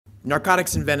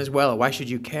Narcotics in Venezuela, why should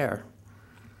you care?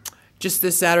 Just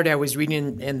this Saturday, I was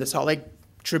reading in the Salt Lake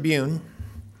Tribune,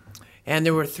 and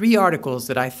there were 3 articles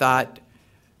that I thought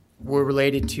were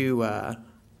related to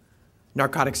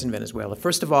narcotics in Venezuela.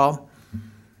 First of all,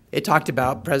 it talked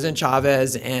about President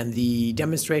Chavez and the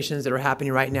demonstrations that are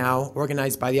happening right now,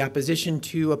 organized by the opposition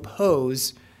to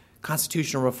oppose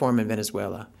constitutional reform in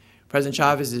Venezuela. President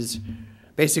Chavez has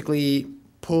basically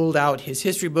pulled out his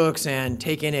history books and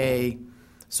taken a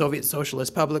Soviet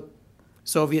Socialist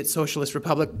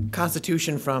Republic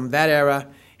constitution from that era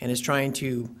and is trying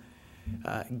to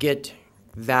get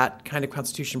that kind of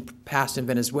constitution passed in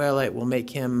Venezuela. It will make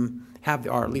him have,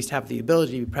 or at least have the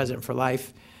ability to be president for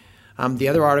life. The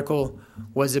other article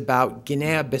was about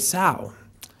Guinea-Bissau.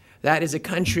 That is a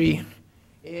country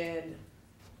in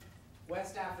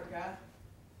West Africa,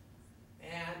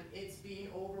 and it's being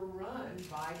overrun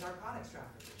by narcotics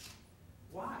traffickers.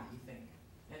 Why, you think?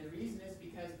 And the reason is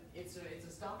because it's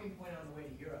a stopping point on the way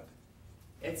to Europe.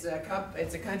 It's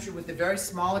a country with a very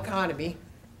small economy,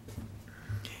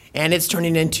 and it's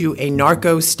turning into a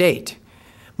narco state,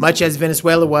 much as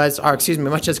Venezuela was, or excuse me,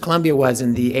 much as Colombia was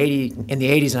in the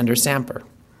 80s under Samper.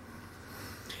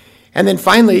 And then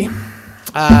finally,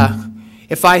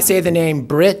 if I say the name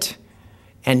Britt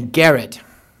and Garrett,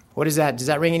 what is that? Does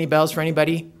that ring any bells for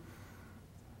anybody?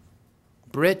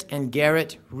 Britt and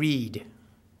Garrett Reed.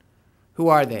 Who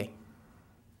are they?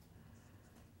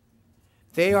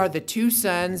 They are the 2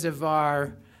 sons of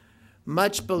our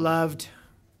much beloved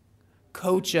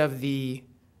coach of the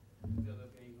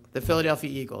Philadelphia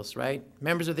Eagles, right?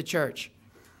 Members of the church.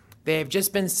 They have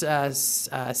just been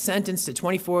sentenced to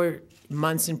 24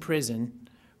 months in prison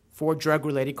for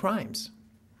drug-related crimes.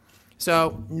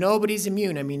 So nobody's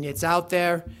immune. I mean, it's out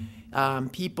there.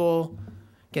 People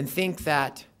can think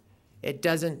that it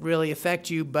doesn't really affect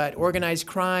you, but organized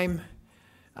crime,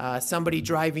 somebody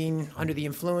driving under the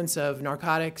influence of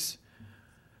narcotics,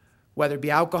 whether it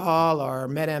be alcohol or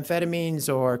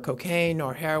methamphetamines or cocaine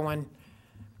or heroin,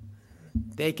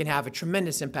 they can have a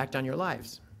tremendous impact on your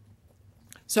lives.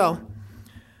 So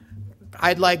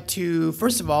I'd like to,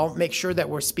 first of all, make sure that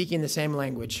we're speaking the same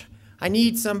language. I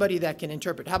need somebody that can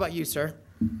interpret. How about you, sir?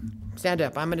 Stand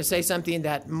up. I'm going to say something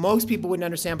that most people wouldn't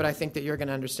understand, but I think that you're going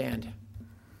to understand.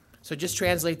 So just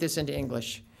translate this into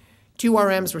English. 2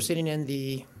 RMs were sitting in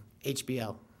the HBL.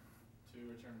 2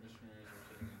 returned missionaries were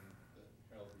sitting in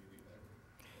the Herald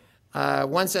of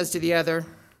the One says to the other,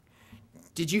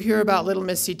 did you hear about Little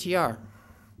Miss CTR? Did you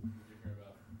hear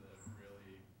about the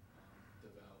really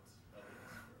devout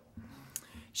LDS girl?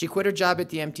 She quit her job at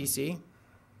the MTC. She doesn't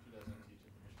teach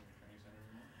at the Missionary Training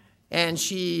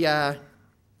Center anymore.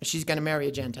 And she's going to marry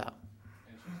a Gentile.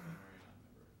 And she's going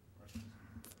to marry a non-member.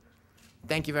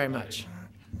 Thank you very much.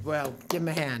 Well, give him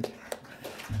a hand.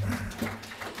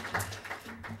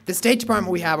 The State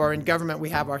Department we have, or in government we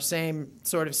have our same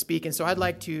sort of speak, and so I'd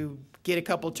like to get a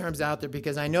couple terms out there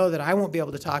because I know that I won't be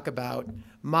able to talk about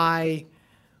my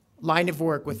line of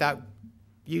work without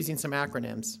using some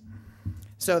acronyms.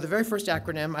 So the very first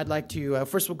acronym I'd like to,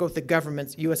 first we'll go with the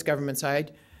government, U.S. government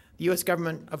side. The U.S.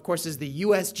 government, of course, is the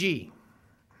USG.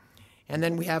 And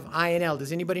then we have INL.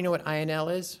 Does anybody know what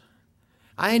INL is?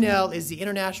 INL is the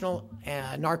International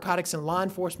Narcotics and Law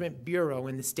Enforcement Bureau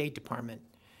in the State Department.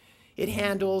 It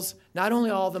handles not only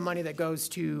all the money that goes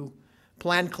to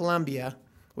Plan Colombia,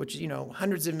 which is,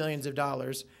 hundreds of millions of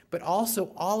dollars, but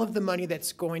also all of the money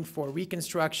that's going for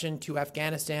reconstruction to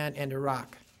Afghanistan and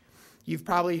Iraq. You've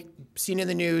probably seen in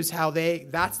the news how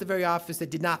that's the very office that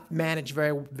did not manage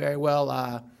very, very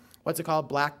well, what's it called,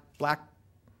 Black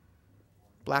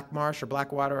Marsh or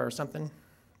Blackwater or something?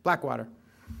 Blackwater.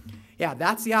 Yeah,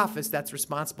 that's the office that's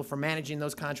responsible for managing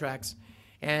those contracts,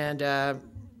 and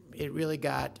it really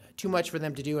got too much for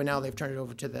them to do, and now they've turned it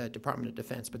over to the Department of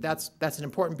Defense. But that's an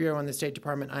important bureau in the State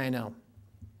Department, INL.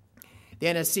 The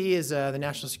NSC is the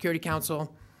National Security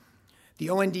Council. The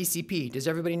ONDCP, does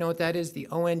everybody know what that is? The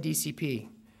ONDCP.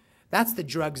 That's the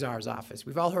Drug Czar's office.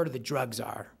 We've all heard of the Drug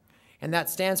Czar, and that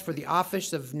stands for the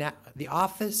Office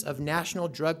of National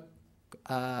Drug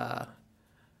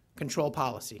Control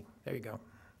Policy. There you go.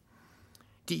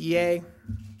 DEA.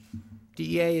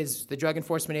 DEA is the Drug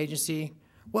Enforcement Agency.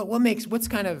 What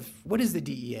is the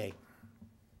DEA?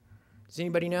 Does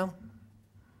anybody know? Drug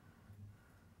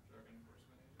Enforcement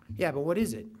Agency? Yeah, but what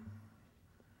is it?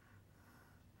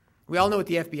 We all know what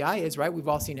the FBI is, right? We've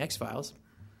all seen X-Files.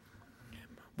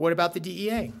 What about the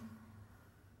DEA?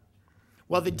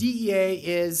 Well, the DEA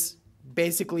is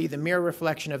basically the mirror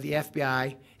reflection of the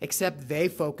FBI, except they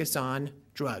focus on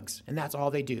drugs, and that's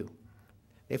all they do.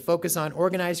 They focus on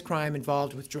organized crime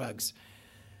involved with drugs.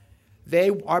 They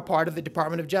are part of the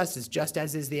Department of Justice, just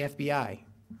as is the FBI.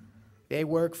 They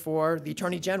work for the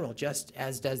Attorney General, just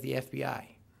as does the FBI.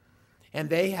 And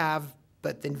they have,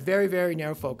 but the very, very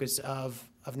narrow focus of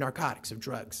narcotics, of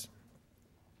drugs.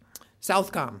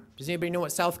 Southcom. Does anybody know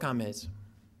what Southcom is?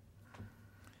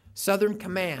 Southern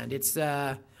Command. It's,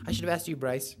 I should have asked you,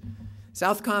 Bryce.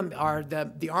 Southcom are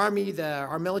the Army,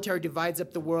 our military divides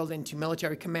up the world into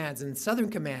military commands, and Southern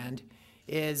Command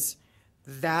is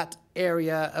that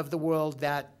area of the world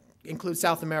that includes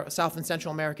South and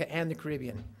Central America and the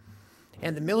Caribbean.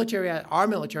 And the military, our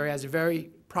military, has a very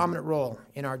prominent role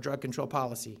in our drug control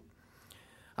policy.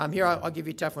 Here, I'll give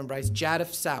you a tough one, Bryce.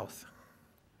 JADF South.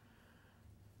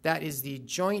 That is the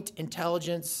Joint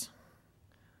Interagency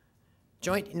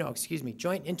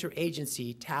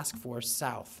Task Force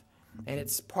South. And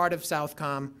it's part of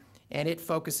Southcom, and it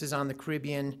focuses on the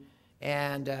Caribbean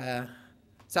and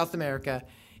South America.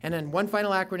 And then one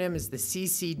final acronym is the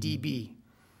CCDB.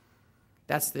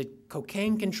 That's the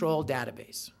Cocaine Control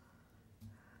Database.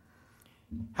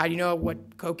 How do you know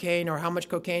what cocaine or how much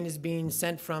cocaine is being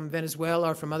sent from Venezuela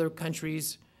or from other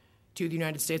countries to the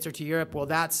United States or to Europe? Well,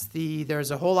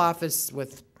 there's a whole office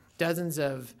with dozens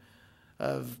of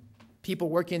people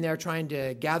working there trying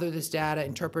to gather this data,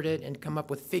 interpret it, and come up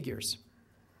with figures.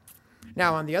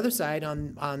 Now, on the other side,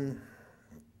 on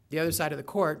the other side of the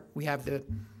court, we have the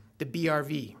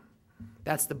BRV.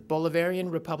 That's the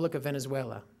Bolivarian Republic of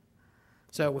Venezuela.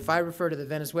 So if I refer to the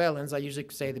Venezuelans, I usually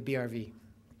say the BRV.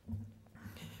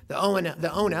 The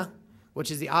ONA,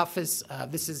 which is the Office,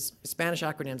 this is Spanish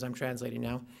acronyms I'm translating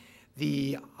now,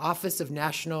 the Office of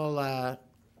National,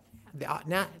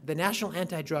 the National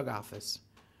Anti-Drug Office.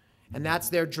 And that's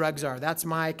their drug czar. That's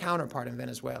my counterpart in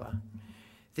Venezuela.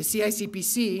 The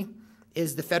CICPC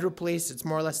is the federal police. It's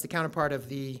more or less the counterpart of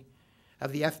the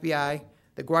FBI.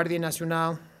 The Guardia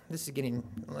Nacional, this is getting,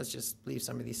 let's just leave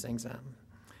some of these things a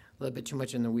little bit too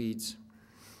much in the weeds.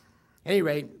 At any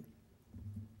rate,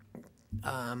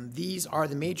 these are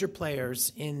the major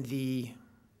players in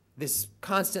this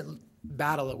constant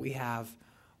battle that we have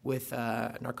with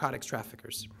narcotics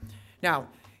traffickers. Now,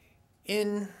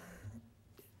 in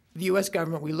the U.S.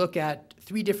 government, we look at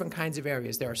 3 different kinds of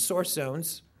areas. There are source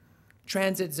zones,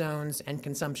 transit zones, and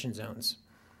consumption zones.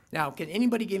 Now, can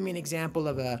anybody give me an example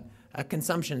of a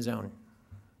consumption zone?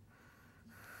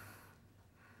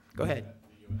 Go ahead.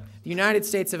 The United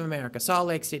States of America, Salt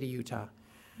Lake City, Utah.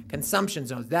 Consumption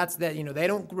zones. That's that, they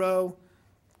don't grow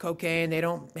cocaine, they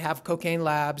don't have cocaine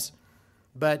labs,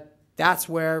 but that's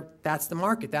the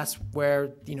market. That's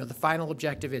where, the final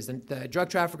objective is. And the drug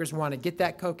traffickers want to get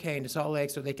that cocaine to Salt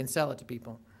Lake so they can sell it to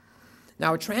people.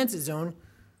 Now, a transit zone,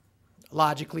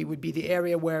 logically, would be the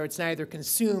area where it's neither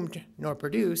consumed nor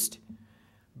produced,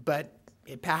 but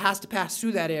it has to pass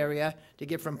through that area to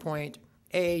get from point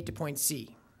A to point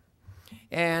C.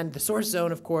 And the source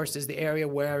zone, of course, is the area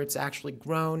where it's actually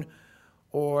grown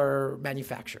or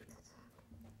manufactured.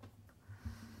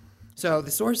 So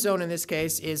the source zone in this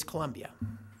case is Colombia,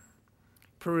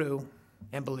 Peru,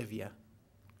 and Bolivia.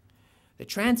 The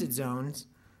transit zones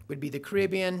would be the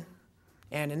Caribbean,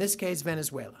 and in this case,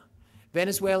 Venezuela.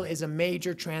 Venezuela is a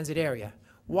major transit area.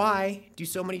 Why do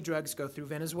so many drugs go through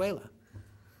Venezuela?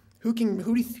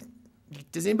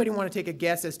 Does anybody want to take a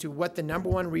guess as to what the number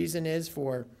one reason is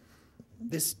for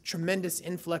this tremendous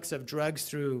influx of drugs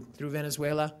through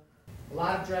Venezuela? A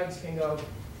lot of drugs can go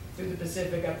through the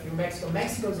Pacific up through Mexico.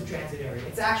 Mexico's a transit area.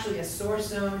 It's actually a source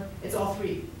zone. It's all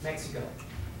 3, Mexico.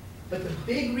 But the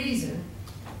big reason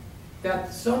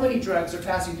that so many drugs are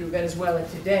passing through Venezuela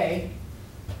today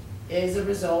is a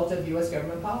result of U.S.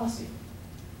 government policy.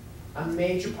 A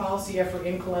major policy effort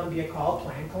in Colombia called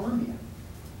Plan Colombia.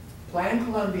 Plan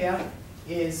Colombia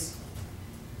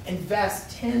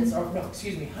invests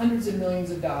hundreds of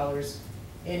millions of dollars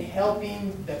in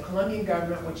helping the Colombian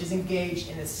government, which is engaged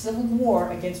in a civil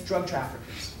war against drug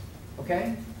traffickers.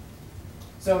 Okay?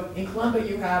 So in Colombia,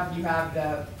 you have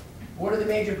what are the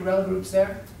major guerrilla groups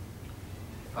there?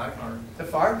 The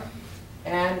FARC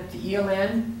and the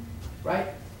ELN, right?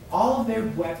 All of their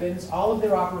weapons, all of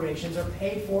their operations are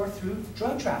paid for through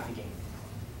drug trafficking.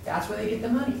 That's where they get the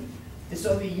money. The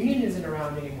Soviet Union isn't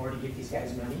around anymore to give these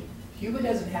guys money. Cuba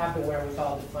doesn't have the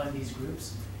wherewithal to fund these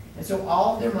groups. And so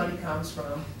all of their money comes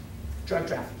from drug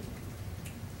trafficking.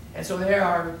 And so they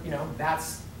are,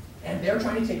 and they're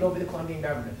trying to take over the Colombian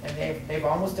government. And they've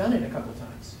almost done it a couple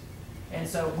times. And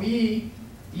so the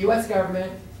U.S.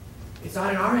 government, it's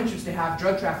not in our interest to have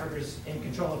drug traffickers in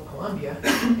control of Colombia.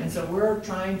 And so we're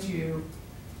trying to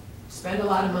spend a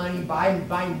lot of money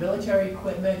buying military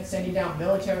equipment, sending down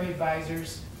military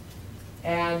advisors,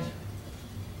 and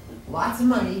lots of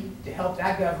money to help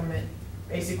that government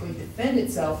basically defend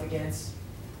itself against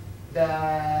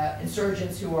the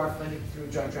insurgents who are funded through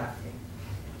drug trafficking.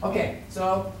 Okay,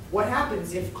 so what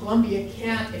happens if Colombia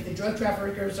can't, if the drug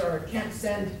traffickers can't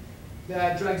send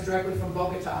the drugs directly from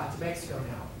Bogota to Mexico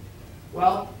now?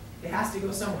 Well, it has to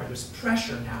go somewhere. There's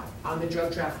pressure now on the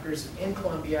drug traffickers in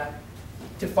Colombia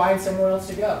to find somewhere else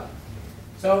to go.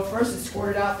 So first it's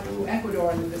squirted out through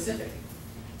Ecuador in the Pacific.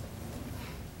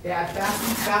 They had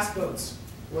fast boats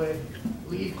would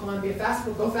leave Colombia. Fast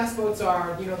boats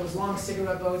are, you know, those long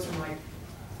cigarette boats from like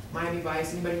Miami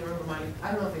Vice. Anybody remember Miami?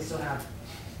 I don't know if they still have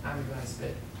Miami Vice,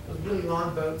 but those really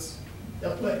long boats.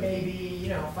 They'll put maybe, you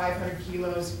know, 500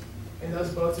 kilos in those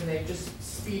boats, and they just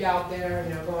speed out there,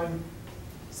 you know, going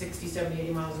 60, 70,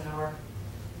 80 miles an hour.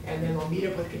 And then they'll meet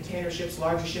up with container ships,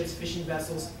 larger ships, fishing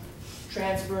vessels,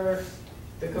 transfer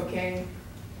the cocaine.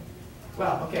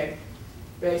 Well, okay,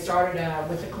 they started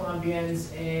with the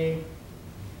Colombians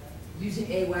using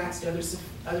AWACS and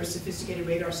other sophisticated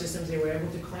radar systems. They were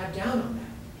able to clamp down on that.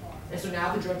 And so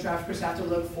now the drug traffickers have to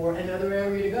look for another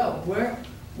area to go.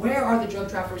 Where are the drug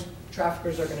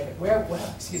traffickers are going to go?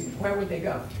 Where would they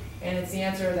go? And it's the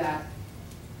answer that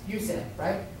you said,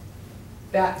 right?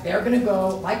 That they're going to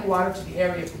go like water to the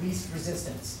area of least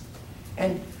resistance.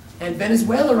 And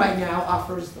Venezuela right now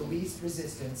offers the least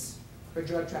resistance for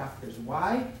drug traffickers.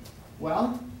 Why?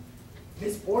 Well,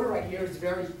 this border right here is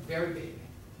very, very big.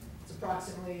 It's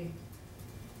approximately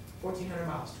 1,400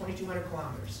 miles, 2,200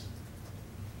 kilometers.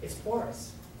 It's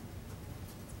porous.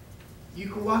 You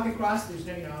can walk across,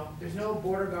 there's no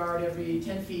border guard every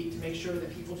 10 feet to make sure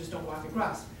that people just don't walk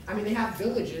across. I mean, they have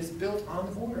villages built on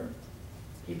the border.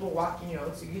 People walk,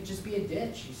 so it could just be a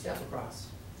ditch you step across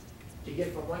to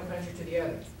get from one country to the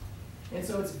other. And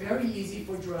so it's very easy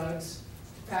for drugs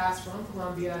to pass from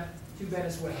Colombia to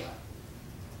Venezuela.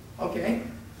 Okay.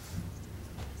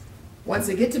 Once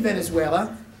they get to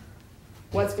Venezuela,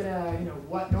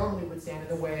 what normally would stand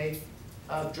in the way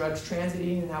of drugs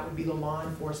transiting, and that would be the law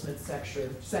enforcement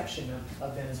section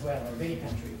of Venezuela, of any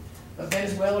country. But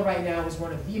Venezuela right now is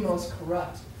one of the most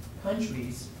corrupt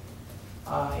countries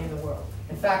in the world.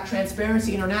 In fact,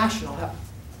 Transparency International,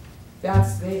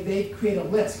 they create a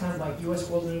list, kind of like U.S.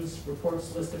 World News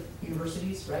Report's list of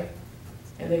universities, right?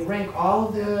 And they rank all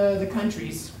of the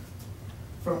countries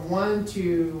from 1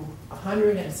 to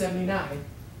 179.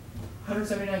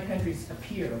 179 countries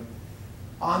appear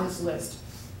on this list.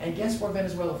 And guess where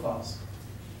Venezuela falls?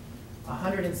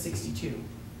 162,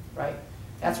 right?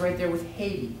 That's right there with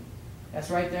Haiti.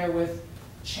 That's right there with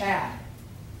Chad,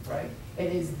 right?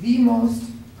 It is the most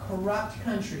corrupt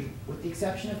country, with the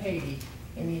exception of Haiti,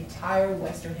 in the entire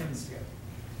Western Hemisphere.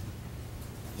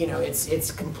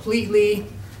 It's completely,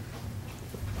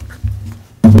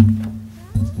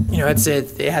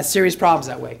 it has serious problems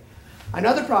that way.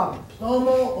 Another problem, plomo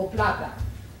o plata.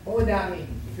 What would that mean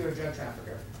if you're a drug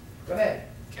trafficker? Go ahead.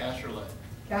 Cash or lead.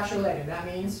 Cash or lead, and that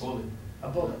means? Bullet. A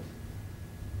bullet.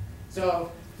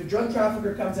 So if the drug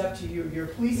trafficker comes up to you, you're a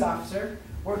police officer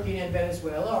working in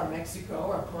Venezuela or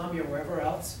Mexico or Colombia or wherever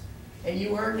else, and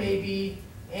you earn maybe,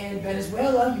 in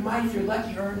Venezuela, you might, if you're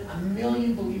lucky, earn 1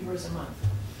 million bolivars a month.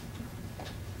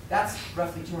 That's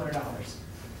roughly $200.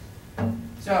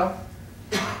 So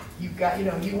you've got,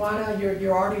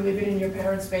 you're already living in your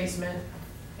parents' basement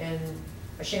in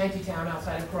a shanty town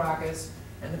outside of Caracas,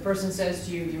 and the person says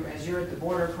to you, as you're at the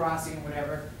border crossing,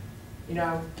 whatever,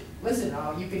 listen,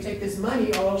 you can take this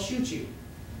money or I'll shoot you.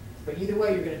 But either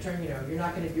way, you're going to turn, you're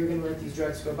going to let these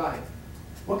drugs go by.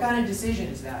 What kind of decision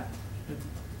is that?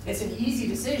 It's an easy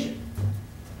decision.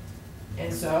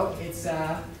 And so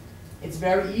it's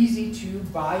very easy to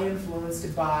buy influence, to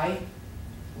buy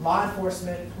law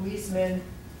enforcement, policemen,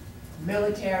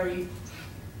 military,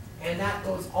 and that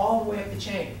goes all the way up the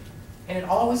chain. And it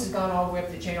always has gone all the way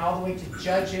up the chain, all the way to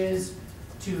judges,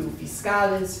 to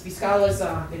fiscales. Fiscales,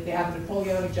 they have a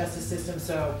Napoleonic justice system,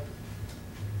 so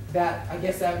I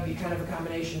guess that would be kind of a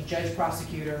combination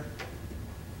judge-prosecutor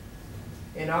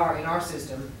in our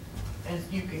system. And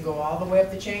you can go all the way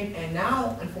up the chain. And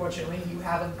now, unfortunately, you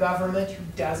have a government who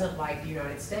doesn't like the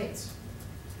United States.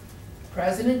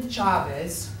 President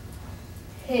Chavez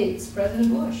hates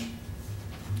President Bush.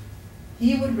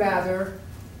 He would rather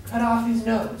cut off his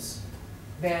nose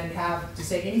than have to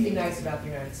say anything nice about the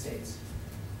United States.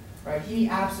 Right? He's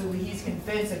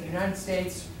convinced that the United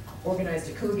States organized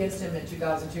a coup against him in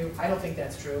 2002. I don't think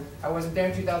that's true. I wasn't there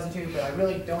in 2002, but I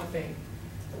really don't think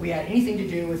we had anything to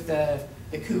do with the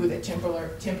coup that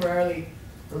temporarily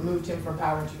removed him from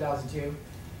power in 2002.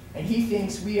 And he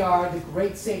thinks we are the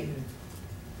great Satan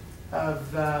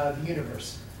of the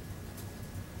universe.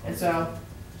 And so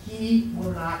he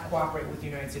will not cooperate with the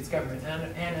United States government.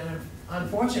 And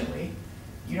unfortunately,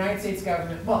 the United States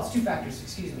government, well, it's two factors,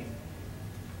 excuse me.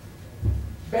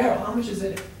 Barrel, how much is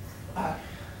it?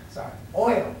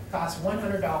 Oil costs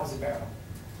 $100 a barrel.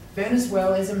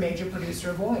 Venezuela is a major producer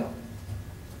of oil.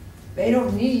 They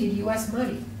don't need U.S.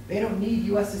 money. They don't need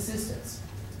U.S. assistance.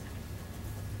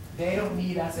 They don't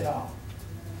need us at all.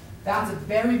 That's a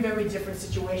very, very different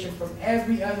situation from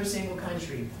every other single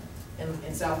country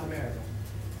in South America.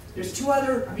 There's two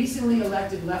other recently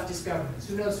elected leftist governments.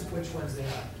 Who knows which ones they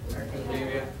are?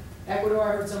 Bolivia. Ecuador,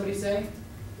 I heard somebody say,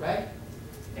 right?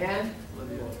 And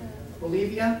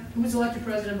Bolivia. Who was elected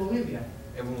president of Bolivia?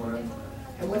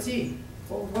 And what's he?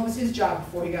 What was his job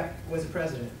before he was a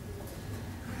president?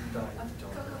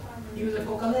 He was a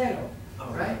cocalero,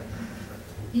 right?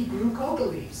 He grew coca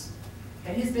leaves.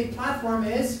 And his big platform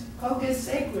is, coca is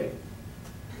sacred.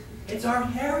 It's our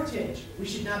heritage. We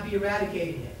should not be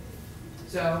eradicating it.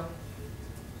 So,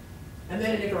 and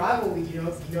then in Nicaragua, you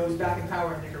know who's back in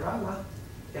power in Nicaragua?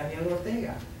 Daniel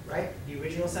Ortega, right? The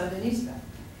original Sandinista.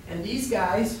 And these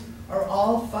guys are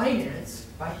all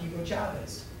financed by Hugo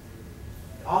Chavez.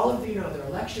 All of their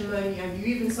election money, and you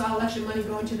even saw election money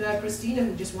going to the Cristina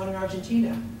who just won in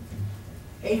Argentina.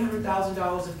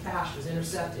 $800,000 of cash was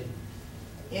intercepted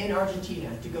in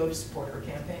Argentina to go to support her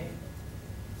campaign.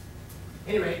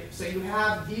 Anyway, so you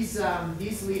have these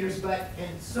leaders,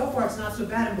 and so far it's not so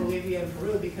bad in Bolivia and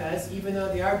Peru because even though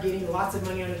they are getting lots of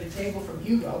money under the table from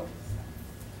Hugo,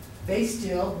 they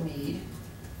still need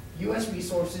U.S.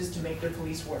 resources to make their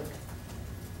police work.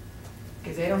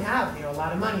 Because they don't have a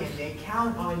lot of money and they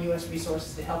count on U.S.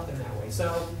 resources to help them that way.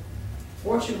 So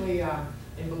fortunately,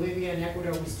 in Bolivia and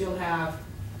Ecuador, we still have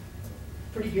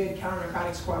pretty good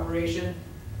counter-narcotics cooperation.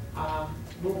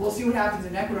 We'll see what happens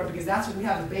in Ecuador because that's what we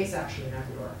have the base actually in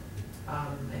Ecuador.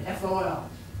 An FOL.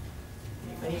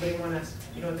 If anybody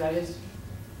you know what that is?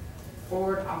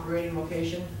 Forward Operating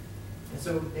Location. And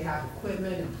so they have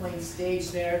equipment and planes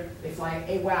staged there. They fly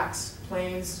AWACS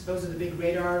planes. Those are the big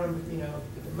radar, with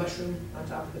the mushroom on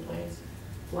top of the planes.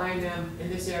 Flying them in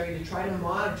this area to try to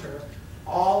monitor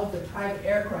all of the private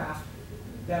aircraft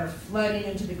that are flooding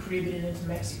into the Caribbean and into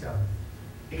Mexico.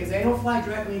 Because they don't fly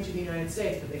directly into the United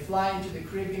States, but they fly into the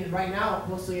Caribbean, and right now,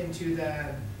 mostly into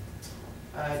the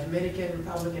Dominican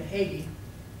Republic and Haiti,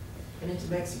 and into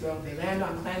Mexico. They land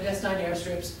on clandestine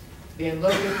airstrips, they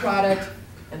unload their product,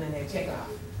 and then they take off.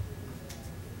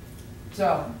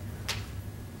 So,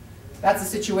 that's the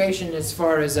situation as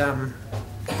far as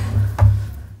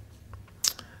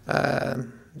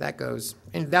that goes.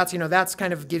 And that's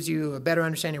kind of gives you a better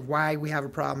understanding of why we have a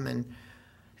problem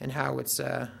and how it's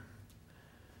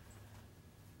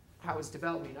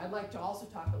developing. I'd like to also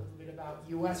talk a little bit about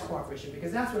U.S. cooperation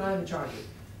because that's what I'm in charge of.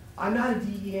 I'm not a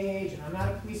DEA agent. I'm not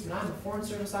a policeman. I'm a Foreign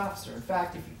Service officer. In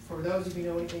fact, for those of you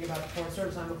who know anything about the Foreign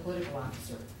Service, I'm a political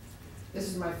officer. This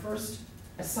is my first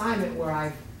assignment where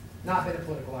I've not been a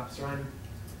political officer.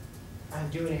 I'm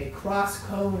doing a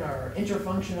cross-cone or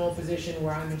interfunctional position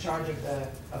where I'm in charge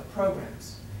of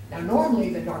programs. Now,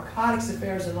 normally the Narcotics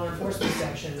Affairs and Law Enforcement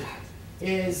section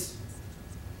it's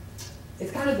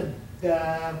kind of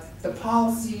the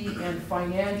policy and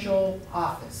financial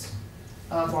office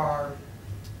of our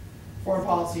foreign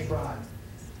policy abroad.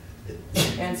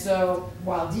 And so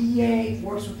while DEA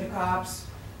works with the cops,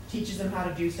 teaches them how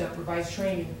to do stuff, provides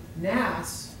training,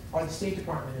 NAS, or the State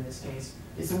Department in this case,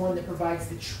 is the one that provides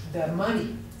the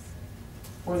money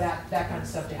for that kind of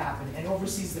stuff to happen and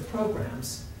oversees the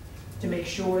programs to make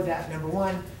sure that, number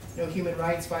one, no human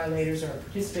rights violators are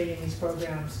participating in these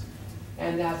programs,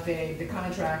 and that the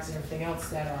contracts and everything else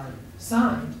that are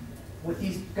signed with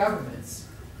these governments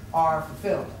are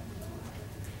fulfilled.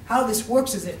 How this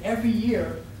works is that every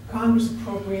year, Congress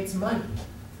appropriates money.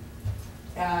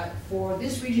 For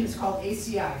this region, it's called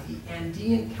ACI, the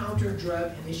Andean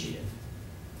Counter-Drug Initiative.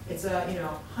 It's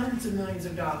hundreds of millions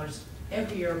of dollars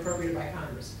every year appropriated by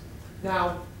Congress.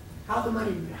 Now,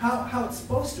 how it's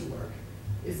supposed to work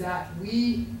is that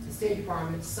we, the State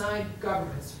Department, sign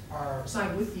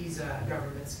with these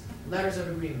governments letters of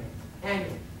agreement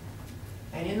annually.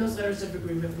 And in those letters of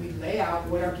agreement, we lay out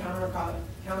what our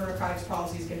counter-narcotics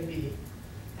policy is going to be.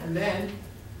 And then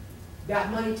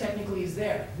that money technically is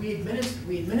there. We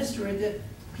administer it,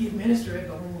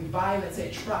 but when we buy, let's say,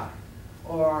 a truck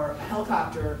or a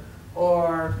helicopter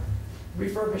or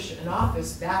refurbish an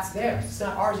office, that's theirs. It's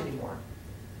not ours anymore.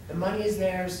 The money is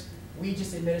theirs. We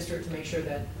just administer it to make sure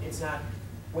that it's not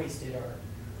wasted,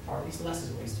 or at least less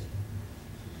is wasted.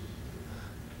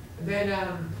 And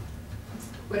then,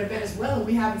 but in Venezuela,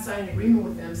 we haven't signed an agreement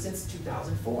with them since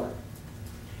 2004.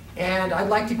 And I'd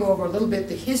like to go over a little bit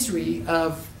the history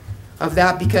of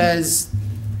that, because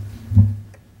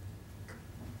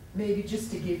maybe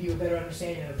just to give you a better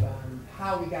understanding of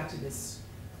how we got to this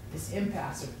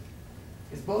impasse of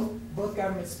Because both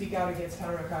governments speak out against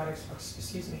counter-narcotics,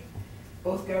 excuse me,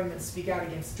 both governments speak out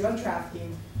against drug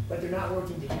trafficking, but they're not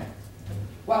working together.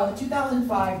 Well, in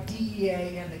 2005,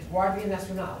 DEA and the Guardia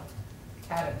Nacional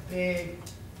had a big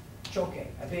choque,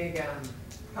 a big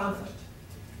conflict.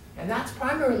 And that's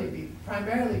primarily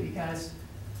because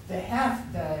the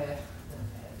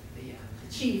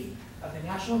chief of the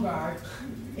National Guard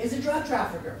is a drug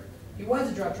trafficker. He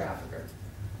was a drug trafficker.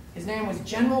 His name was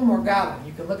General Morgado.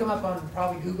 You can look him up on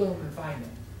probably Google him and find him.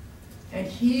 And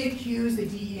he accused the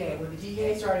DEA, when the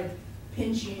DEA started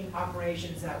pinching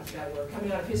operations that were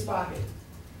coming out of his pocket.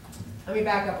 Let me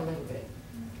back up a little bit.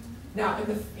 Now,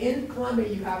 in Colombia,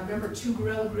 you have, remember, 2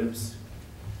 guerrilla groups?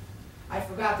 I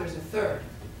forgot there's a third,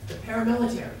 the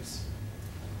paramilitaries.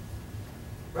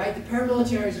 Right? The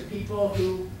paramilitaries are people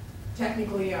who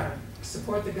technically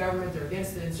support the government, they're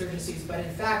against the insurgencies, but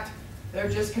in fact, they're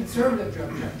just conservative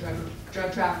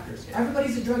drug traffickers.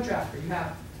 Everybody's a drug trafficker. You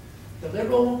have the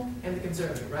liberal and the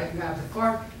conservative, right? You have the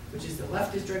FARC, which is the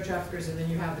leftist drug traffickers, and then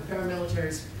you have the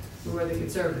paramilitaries, who are the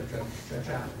conservative drug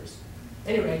traffickers.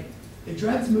 Anyway, the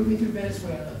drugs moving through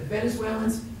Venezuela, the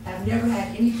Venezuelans have never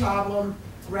had any problem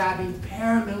grabbing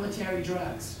paramilitary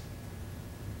drugs,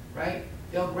 right?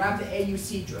 They'll grab the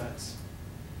AUC drugs,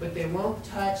 but they won't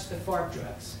touch the FARC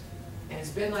drugs. And it's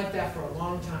been like that for a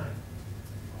long time.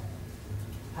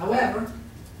 However,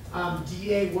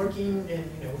 DEA working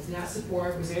with NAS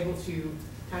support was able to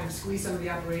kind of squeeze some of the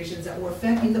operations that were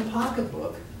affecting the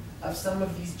pocketbook of some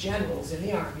of these generals in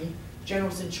the Army,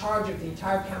 generals in charge of the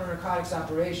entire counter-narcotics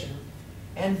operation,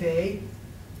 and they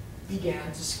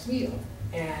began to squeal.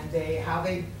 And how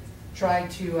they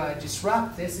tried to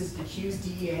disrupt this is to accuse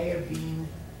DEA of being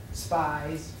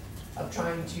spies, of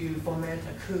trying to foment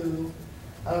a coup,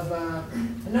 of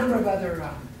a number of other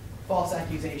false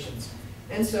accusations.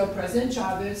 And so President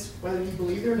Chavez, whether you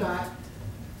believe it or not,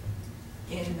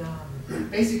 in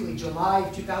basically July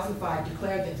of 2005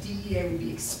 declared that DEA would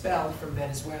be expelled from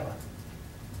Venezuela.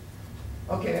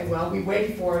 Okay, well, we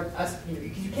waited for us,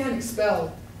 because you can't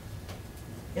expel,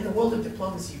 in the world of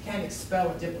diplomacy, you can't expel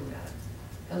a diplomat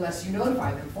unless you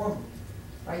notify them formally,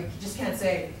 right? You just can't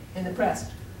say in the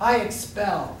press, I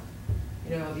expel,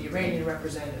 the Iranian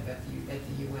representative at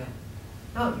the UN.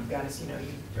 No, you've got to,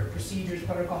 there are procedures,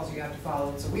 protocols you have to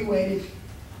follow. And so we waited.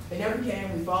 They never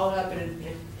came. We followed up, and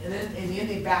then in the end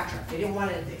they backtracked. They didn't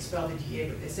want to expel the DEA,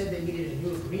 but they said they needed a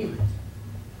new agreement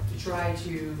to try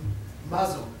to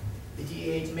muzzle the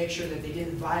DEA to make sure that they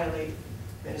didn't violate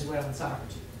Venezuelan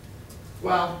sovereignty.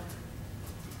 Well,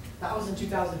 that was in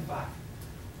 2005.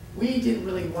 We didn't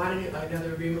really want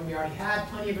another agreement. We already had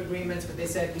plenty of agreements, but we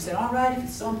said, all right, if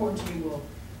it's so important to you,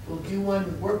 we'll do one.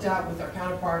 We worked out with our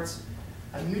counterparts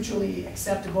a mutually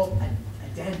acceptable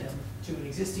addendum to an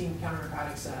existing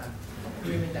counter-narcotics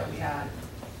agreement that we had.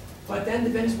 But then the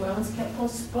Venezuelans kept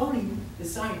postponing the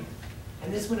signing.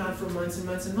 And this went on for months and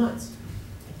months and months.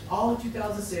 And all of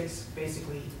 2006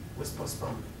 basically was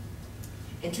postponed.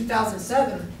 In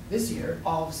 2007, this year,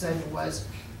 all of a sudden it was,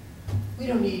 we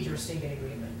don't need your stinking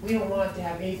agreement. We don't want to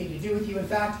have anything to do with you. In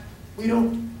fact,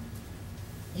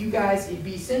 you guys, it'd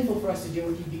be sinful for us to deal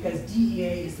with you because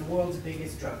DEA is the world's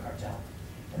biggest drug cartel.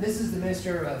 And this is the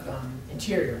Minister of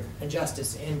Interior and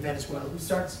Justice in Venezuela who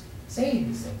starts saying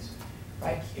these things,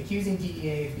 right? Accusing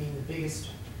DEA of being the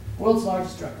world's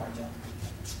largest drug cartel.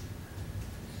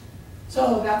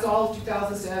 So that's all of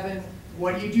 2007.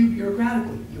 What do you do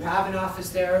bureaucratically? You have an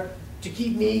office there to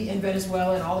keep me in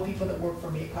Venezuela and all the people that work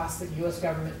for me. It costs the U.S.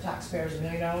 government, taxpayers, $1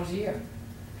 million a year.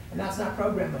 And that's not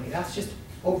program money, that's just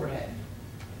overhead.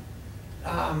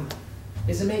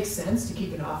 Does it make sense to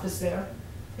keep an office there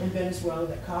in Venezuela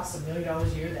that costs $1 million a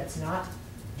year that's not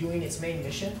doing its main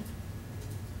mission?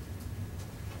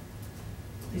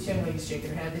 This young lady's shaking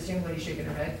her head. This young lady's shaking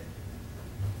her head.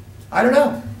 I don't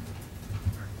know.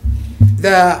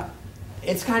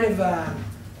 It's kind of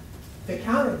the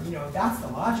counter, that's the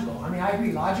logical. I mean, I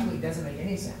agree, logically it doesn't make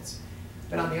any sense.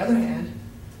 But on the other hand,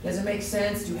 does it make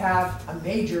sense to have a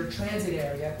major transit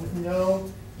area with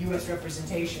no U.S.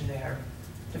 representation there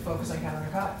to focus on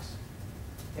counter-narcotics?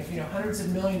 If hundreds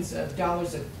of millions of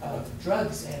dollars of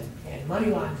drugs and money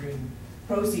laundering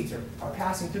proceeds are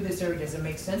passing through this area, does it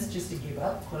make sense just to give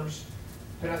up,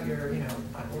 put out your,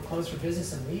 we're closed for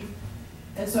business and leave?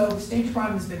 And so the State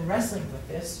Department has been wrestling with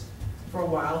this for a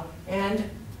while, and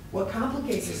what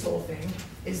complicates this whole thing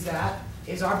is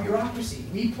our bureaucracy.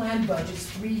 We plan budgets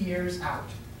 3 years out.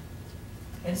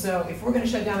 And so if we're going to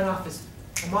shut down an office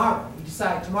tomorrow, we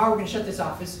decide tomorrow we're going to shut this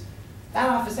office, that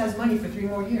office has money for 3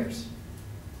 more years.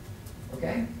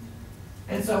 Okay?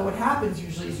 And so what happens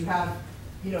usually is you have,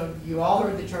 you all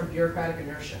heard the term bureaucratic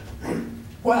inertia.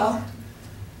 Well,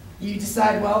 you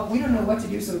decide, well, we don't know what to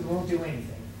do, so we won't do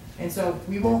anything. And so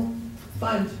we won't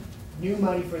fund new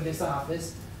money for this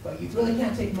office, but you really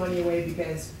can't take money away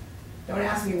because, don't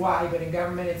ask me why, but in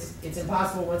government it's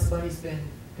impossible once money's been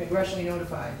congressionally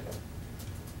notified.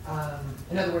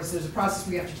 In other words, there's a process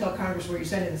where you have to tell Congress where you're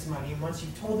sending this money, and once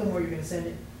you've told them where you're going to send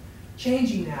it,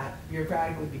 changing that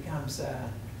bureaucratically becomes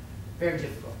very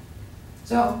difficult.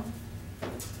 So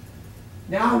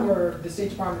now the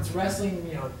State Department's wrestling,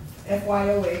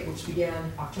 FY08, which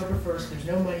began October 1st, there's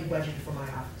no money budgeted for my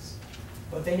office.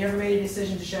 But they never made a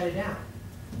decision to shut it down.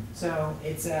 So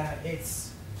it's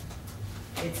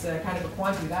kind of a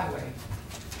quandary that way.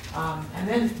 And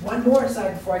then one more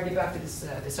aside before I get back to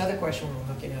this other question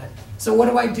we're looking at. So what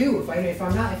do I do if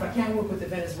I can't work with the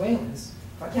Venezuelans,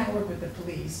 if I can't work with the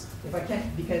police, if I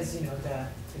can't, because the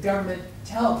government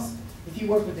tells, if you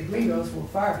work with the gringos, we'll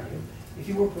fire you. If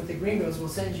you work with the gringos, we'll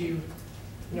send you,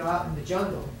 out in the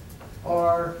jungle,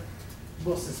 or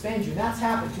we'll suspend you. And that's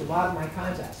happened to a lot of my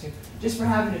contacts. Just for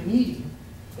having a meeting,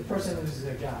 the person loses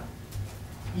their job,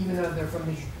 even though they're from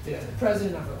the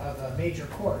president of a major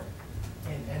court.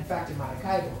 And in fact, in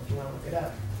Maracaibo, if you want to look it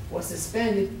up, was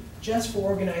suspended just for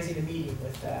organizing a meeting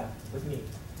with me.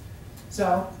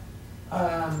 So,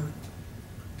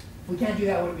 if we can't do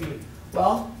that, what do we do?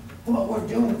 Well, what we're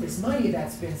doing with this money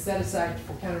that's been set aside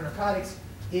for counter-narcotics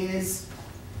is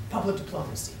public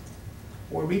diplomacy.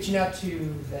 We're reaching out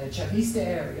to the Chavista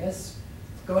areas,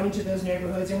 going into those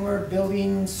neighborhoods, and we're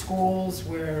building schools,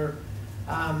 we're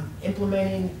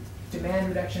implementing demand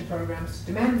reduction programs.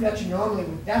 Demand reduction normally,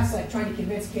 that's like trying to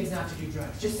convince kids not to do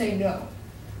drugs. Just say no.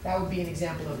 That would be an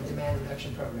example of a demand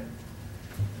reduction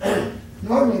program.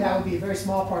 Normally that would be a very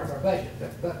small part of our budget,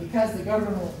 but because the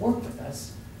government won't work with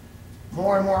us,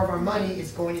 more and more of our money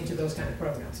is going into those kind of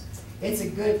programs. It's a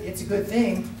good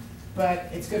thing, but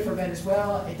it's good for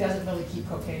Venezuela. It doesn't really keep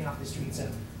cocaine off the streets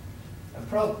of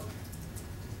Provo.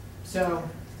 So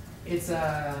it's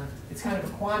kind of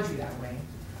a quandary that way.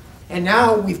 And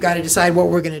now we've got to decide what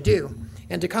we're going to do.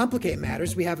 And to complicate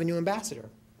matters, we have a new ambassador.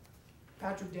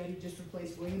 Patrick Deddy just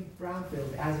replaced William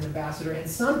Brownfield as an ambassador, and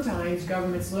sometimes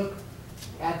governments look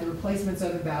at the replacements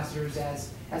of ambassadors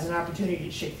as an opportunity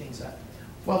to shake things up.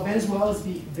 Well, Venezuela's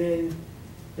been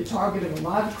the target of a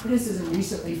lot of criticism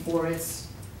recently for its,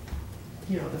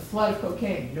 the flood of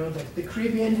cocaine. The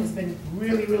Caribbean has been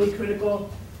really, really critical,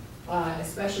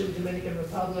 especially the Dominican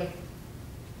Republic.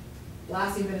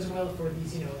 Blasting Venezuela for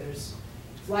these, there's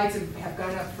flights have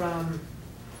gone up from,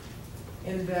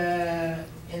 in the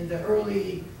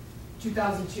early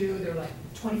 2002, there were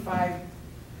like 25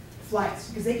 flights,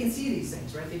 because they can see these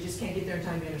things, right? They just can't get there in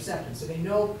time to intercept them. So they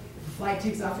know if a flight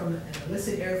takes off from an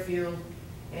illicit airfield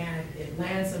and it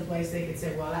lands someplace, they could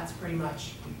say, well, that's pretty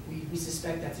much, we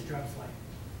suspect that's a drug flight.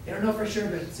 They don't know for sure,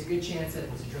 but it's a good chance that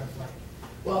it was a drug flight.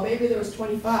 Well, maybe there was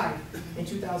 25 in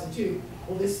 2002.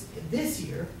 Well, this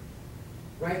year,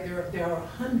 right, there are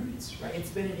hundreds, right?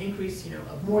 It's been an increase,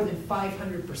 of more than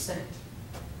 500%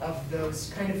 of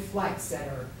those kind of flights that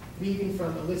are leaving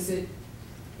from illicit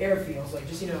airfields, like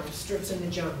just, strips in the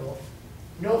jungle,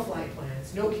 no flight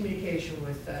plans, no communication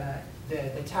with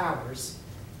the towers.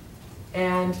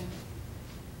 And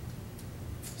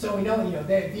so we know,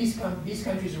 these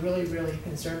countries are really, really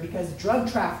concerned because drug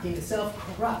trafficking itself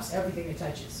corrupts everything it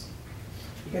touches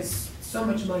because so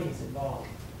much money is involved.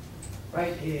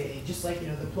 Right? Just like,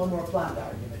 the plum or plot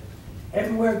argument.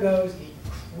 Everywhere it goes, it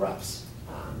corrupts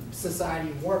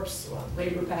society, warps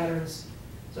labor patterns.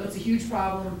 So it's a huge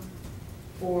problem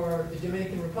for the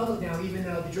Dominican Republic now, even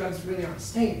though the drugs really aren't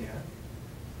staying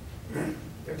there.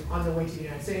 They're on their way to the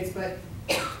United States, but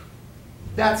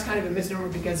that's kind of a misnomer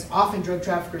because often drug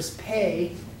traffickers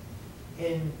pay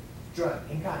in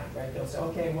kind, right? They'll say,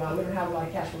 okay, well, we don't have a lot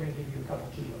of cash, we're going to give you a couple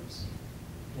kilos.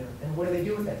 And what do they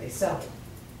do with that? They sell it.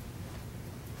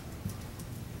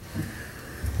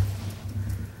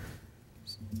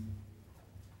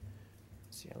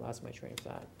 I lost my train of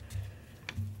thought.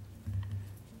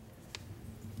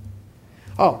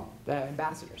 Oh, the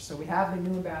ambassadors. So we have the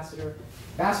new ambassador.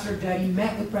 Ambassador Deddy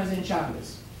met with President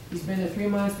Chavez. He's been there 3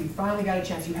 months. We finally got a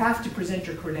chance. You have to present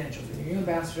your credentials. When you're a new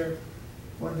ambassador,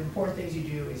 one of the important things you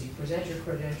do is you present your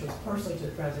credentials personally to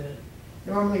the president.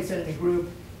 Normally it's in a group.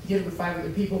 He did it with 5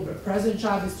 other people, but President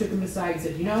Chavez took him aside and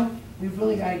said, we've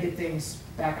really got to get things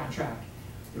back on track.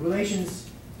 The relations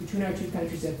between our two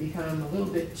countries have become a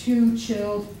little bit too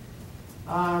chilled.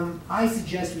 I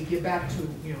suggest we get back to,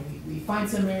 we find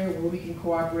some area where we can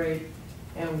cooperate,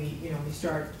 and we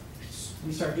start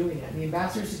doing that. And the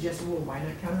ambassador suggested, well, why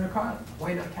not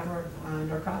counter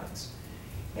narcotics?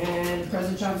 And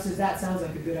President Chavez says, that sounds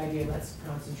like a good idea. Let's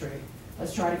concentrate.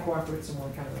 Let's try to cooperate some more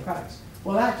on counter narcotics.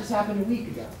 Well, that just happened a week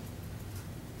ago.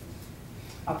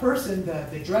 a person,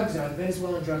 the drug czar, the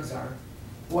Venezuelan drug czar,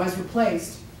 was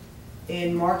replaced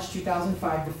in March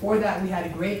 2005. Before that, we had a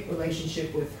great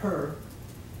relationship with her.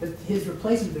 But his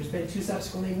replacement, there's been 2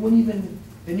 subsequently,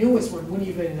 the newest one wouldn't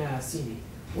even see me,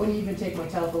 wouldn't even take my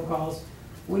telephone calls,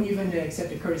 wouldn't even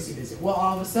accept a courtesy visit. Well,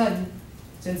 all of a sudden,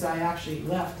 since I actually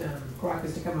left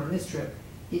Caracas to come on this trip,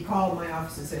 he called my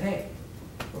office and said, hey,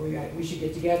 we should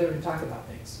get together and talk about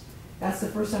things. That's the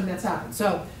first time that's happened.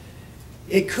 So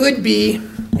it could be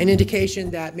an indication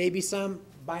that maybe some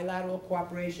bilateral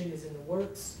cooperation is in the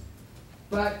works,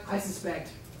 but I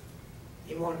suspect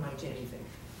it won't amount to anything.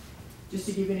 Just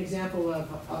to give you an example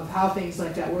of how things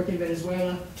like that work in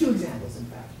Venezuela, 2 examples, in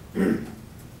fact.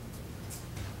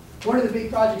 One of the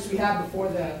big projects we had before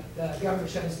the government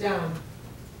shut us down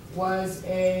was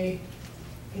a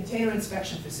container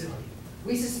inspection facility.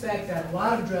 We suspect that a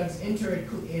lot of drugs enter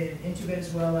into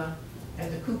Venezuela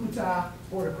at the Cucuta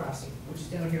border crossing, which is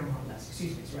down here more or less.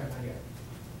 Excuse me, it's right down here.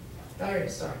 Oh, here it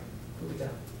is, sorry, Cucuta.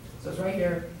 So it's right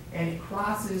here, and it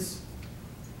crosses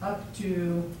up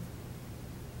to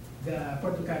the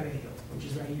Puerto Cabello, which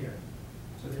is right here.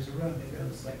 So there's a road that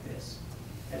goes like this.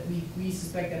 And we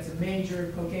suspect that's a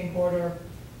major cocaine corridor,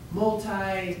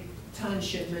 multi-ton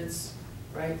shipments,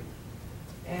 right?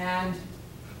 And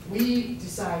we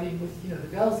decided with,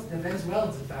 the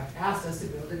Venezuelans, in fact, asked us to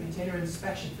build a container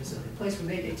inspection facility, a place where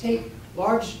they take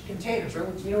large containers, right?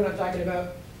 You know what I'm talking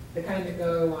about? The kind that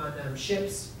go on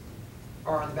ships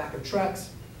or on the back of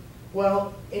trucks.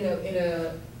 Well, in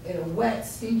a wet,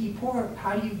 stinky port,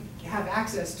 how do you have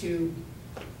access to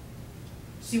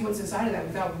see what's inside of that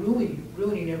without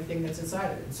ruining everything that's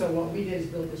inside of it? And so what we did is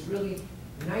build this really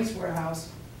nice warehouse.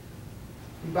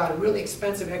 We bought a really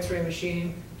expensive X-ray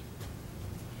machine,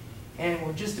 and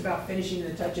we're just about finishing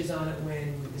the touches on it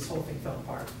when this whole thing fell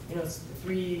apart. It's a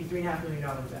 $3.5 million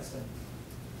investment.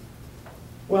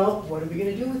 Well, what are we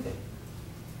going to do with it?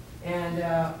 And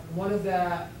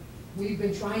we've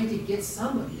been trying to get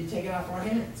somebody to take it off our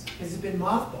hands because it's been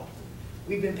mothballed.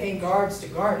 We've been paying guards to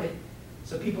guard it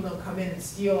so people don't come in and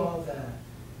steal all the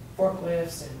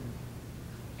forklifts and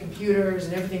computers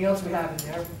and everything else we have in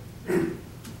there.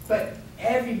 But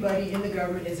everybody in the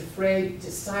government is afraid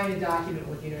to sign a document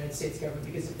with the United States government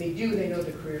because if they do, they know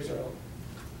their careers are over.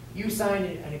 You signed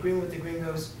an agreement with the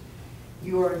gringos,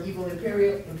 you are an evil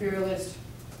imperialist,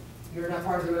 you're not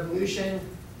part of the revolution,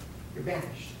 you're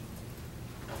banished.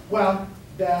 Well,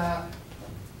 this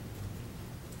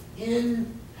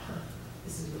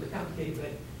is really complicated,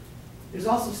 but there's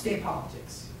also state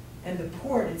politics. And the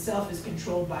port itself is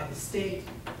controlled by the state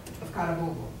of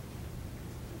Carabobo.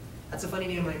 That's a funny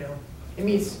name, I know. It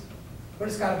means, what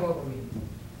does Carabobo mean?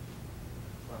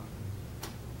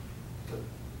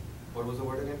 What was the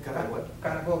word again? What?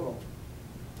 Carabobo.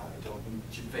 I don't,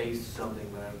 face something,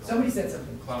 but I don't. Somebody said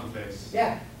something. Clown face.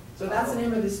 Yeah, so that's the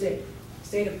name of the state.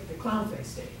 State of the clown face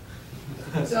state.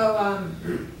 So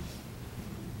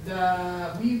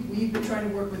we've been trying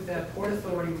to work with the Port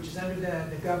Authority, which is under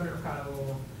the governor of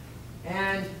Carabobo,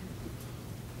 and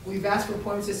we've asked for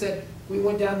appointments. They said, we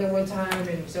went down there one time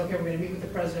and we said, okay, we're going to meet with the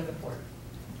president of the port.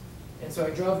 And so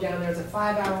I drove down there. It's a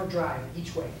 5-hour drive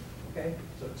each way, okay?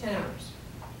 So 10 hours.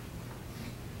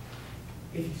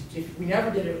 If we never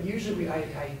did it, usually I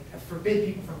forbid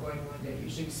people from going one day.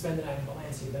 Usually we spend the night in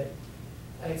Valencia, but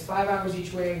it's 5 hours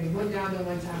each way. And we went down there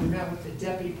one time, we met with the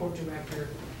deputy port director.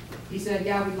 He said,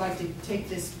 yeah, we'd like to take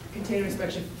this container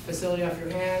inspection facility off your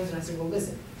hands. And I said, well,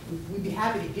 listen, we'd be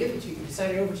happy to give it to you, to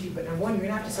sign it over to you, but number one, you're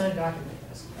gonna have to sign a document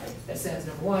with us that says,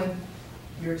 number one,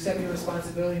 you're accepting the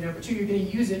responsibility. Number two, you're gonna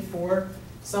use it for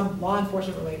some law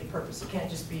enforcement related purpose. It can't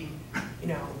just be,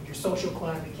 your social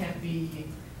club. It can't be,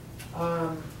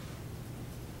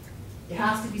 it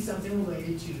has to be something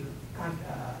related to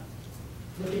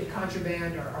looking at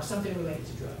contraband or something related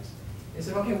to drugs. They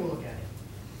said, okay, we'll look at it.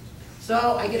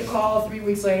 So I get a call 3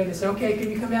 weeks later, and they said, okay, can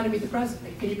you come down and meet the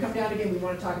president? Can you come down again? We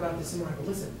want to talk about this some more. But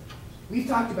listen, we've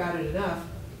talked about it enough.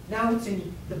 Now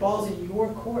the ball's in your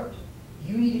court.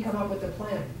 You need to come up with a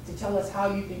plan to tell us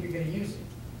how you think you're going to use it.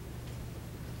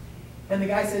 And the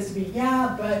guy says to me,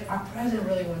 yeah, but our president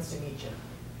really wants to meet you.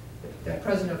 The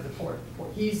president of the port.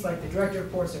 He's like the director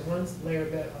of ports, and one layer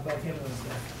above him was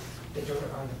the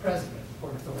president of the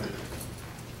Port Authority.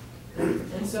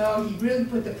 And so he really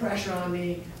put the pressure on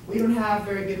me. We don't have a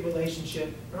very good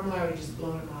relationship. Normally I would have just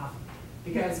blown him off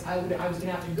because I was going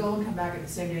to have to go and come back at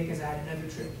the same day because I had another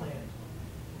trip planned.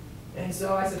 And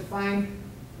so I said, fine,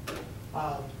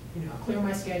 I'll clear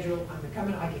my schedule. I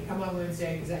can come on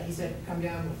Wednesday because he said, come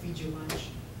down, we'll feed you lunch.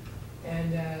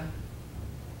 And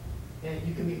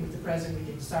you can meet with the president, we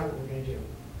can decide what we're going to do.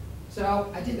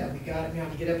 So I did that. We got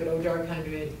to get up at Odark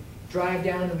 100, drive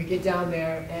down, and we get down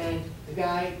there, and the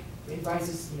guy invites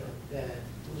us,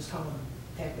 we'll just call him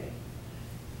Pepe.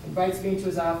 Invites me into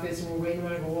his office, and we're waiting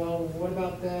around and go, well, what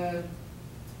about the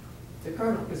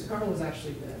colonel? Because the colonel was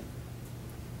actually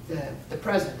the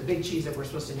president, the big cheese that we're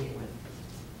supposed to meet with.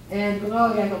 And he goes,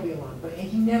 oh yeah, he'll be along. And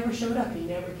he never showed up, he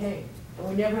never came. And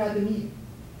we never had the meeting.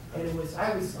 And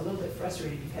I was a little bit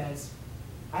frustrated because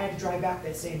I had to drive back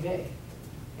that same day.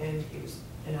 And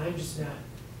I'm just not,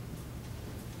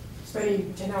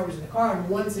 spending 10 hours in the car in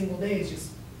one single day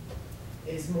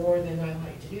is more than I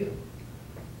like to do.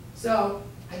 So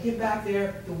I get back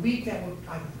there, the week that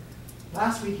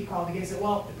last week he called again and said,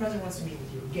 well, the president wants to meet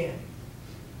with you again.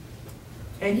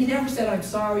 And he never said, I'm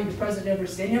sorry,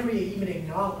 they never even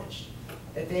acknowledged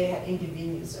that they had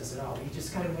inconvenienced us at all. He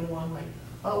just kind of went along like,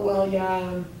 oh, well,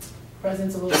 yeah,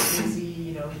 president's a little busy,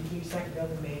 he was not going to be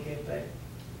able to make it, but,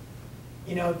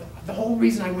 the whole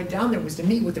reason I went down there was to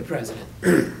meet with the president.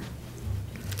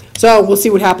 So we'll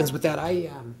see what happens with that. I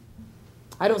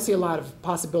don't see a lot of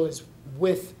possibilities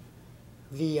with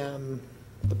the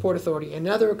Port Authority.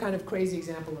 Another kind of crazy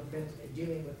example of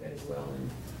dealing with Venezuela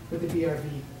and with the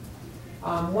BRV.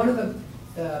 One of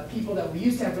the people that we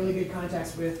used to have really good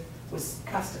contacts with was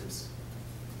Customs.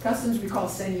 Customs we call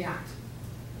SENIAT.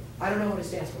 I don't know what it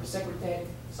stands for.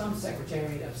 Some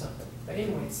secretariat of something. But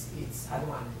anyway, it's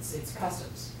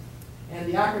Customs.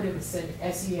 And the acronym is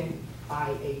SENIAT.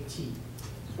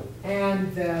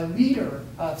 And the leader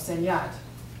of SENIAT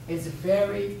is a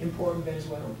very important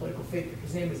Venezuelan political figure.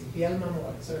 His name is Willard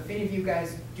Smith. So if any of you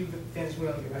guys do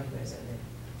Venezuela, you recognize that name.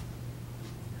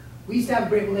 We used to have a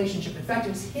great relationship. In fact, it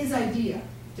was his idea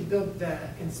to build the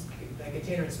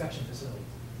container inspection facility.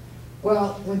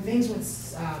 Well, when things went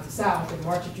south in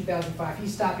March of 2005, he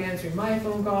stopped answering my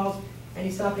phone calls, and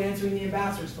he stopped answering the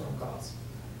ambassador's phone calls.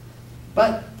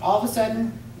 But all of a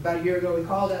sudden, about a year ago, he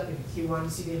called up, and he wanted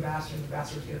to see the ambassador, and the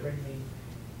ambassador was going to bring me.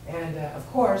 And of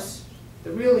course,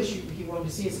 the real issue he wanted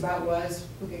to see us about was,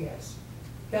 who can guess?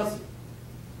 Kelsey.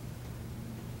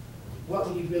 What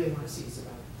would he really want to see us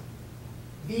about?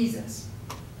 Visas,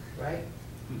 right?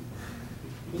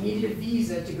 He needed a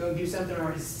visa to go do something,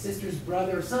 or his sister's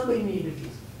brother, or somebody needed a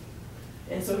visa.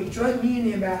 And so he drugged me and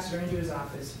the ambassador into his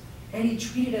office, and he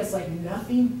treated us like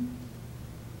nothing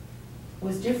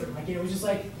was different. Like, it was just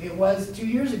like it was 2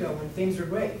 years ago when things were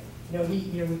great. We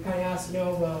kind of asked,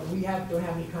 well, we don't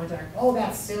have any contact. Oh,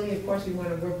 that's silly. Of course we want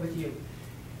to work with you.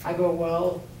 I go,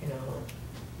 well,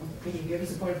 can you give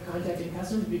us a point of contact in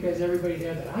Customs? Because everybody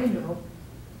there that I know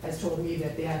has told me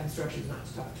that they have instructions not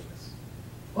to talk to us.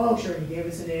 Oh, sure, he gave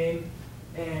us a name,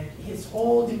 and his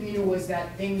whole demeanor was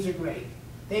that things are great.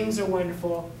 Things are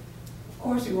wonderful. Of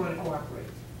course we want to cooperate.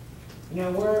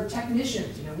 We're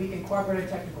technicians, we can cooperate on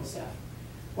technical stuff.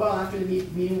 Well, after the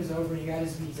meeting was over and he got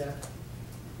his visa,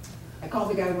 I called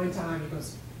the guy one time, he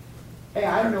goes, hey,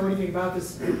 I don't know anything about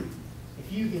this. If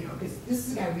because this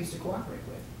is a guy we used to cooperate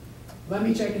with. Let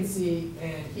me check and see,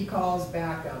 and he calls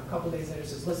back a couple days later and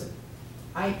says, listen,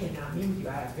 I cannot meet with you.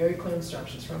 I have very clear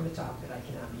instructions from the top that I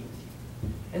cannot meet with you.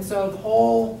 And so the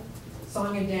whole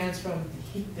song and dance from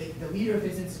the leader of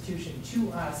his institution to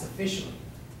us officially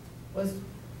was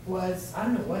I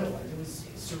don't know what it was. It was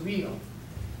surreal.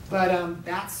 But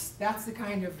that's the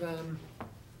kind of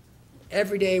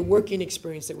everyday working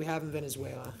experience that we have in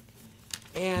Venezuela.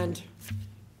 And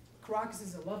Caracas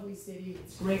is a lovely city.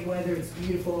 It's great weather. It's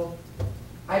beautiful.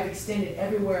 I've extended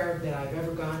everywhere that I've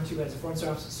ever gone to as a Foreign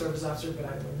Service officer, but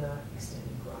I will not extend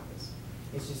in Caracas.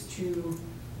 It's just too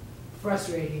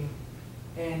frustrating,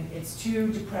 and it's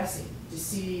too depressing to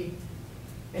see.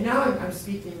 And now I'm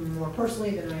speaking more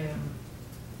personally than I am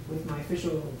with my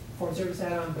official Foreign Service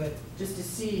hat on, but just to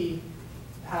see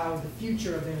how the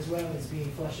future of Venezuela is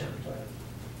being fleshed out in Toyota.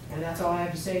 And that's all I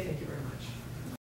have to say. Thank you very much.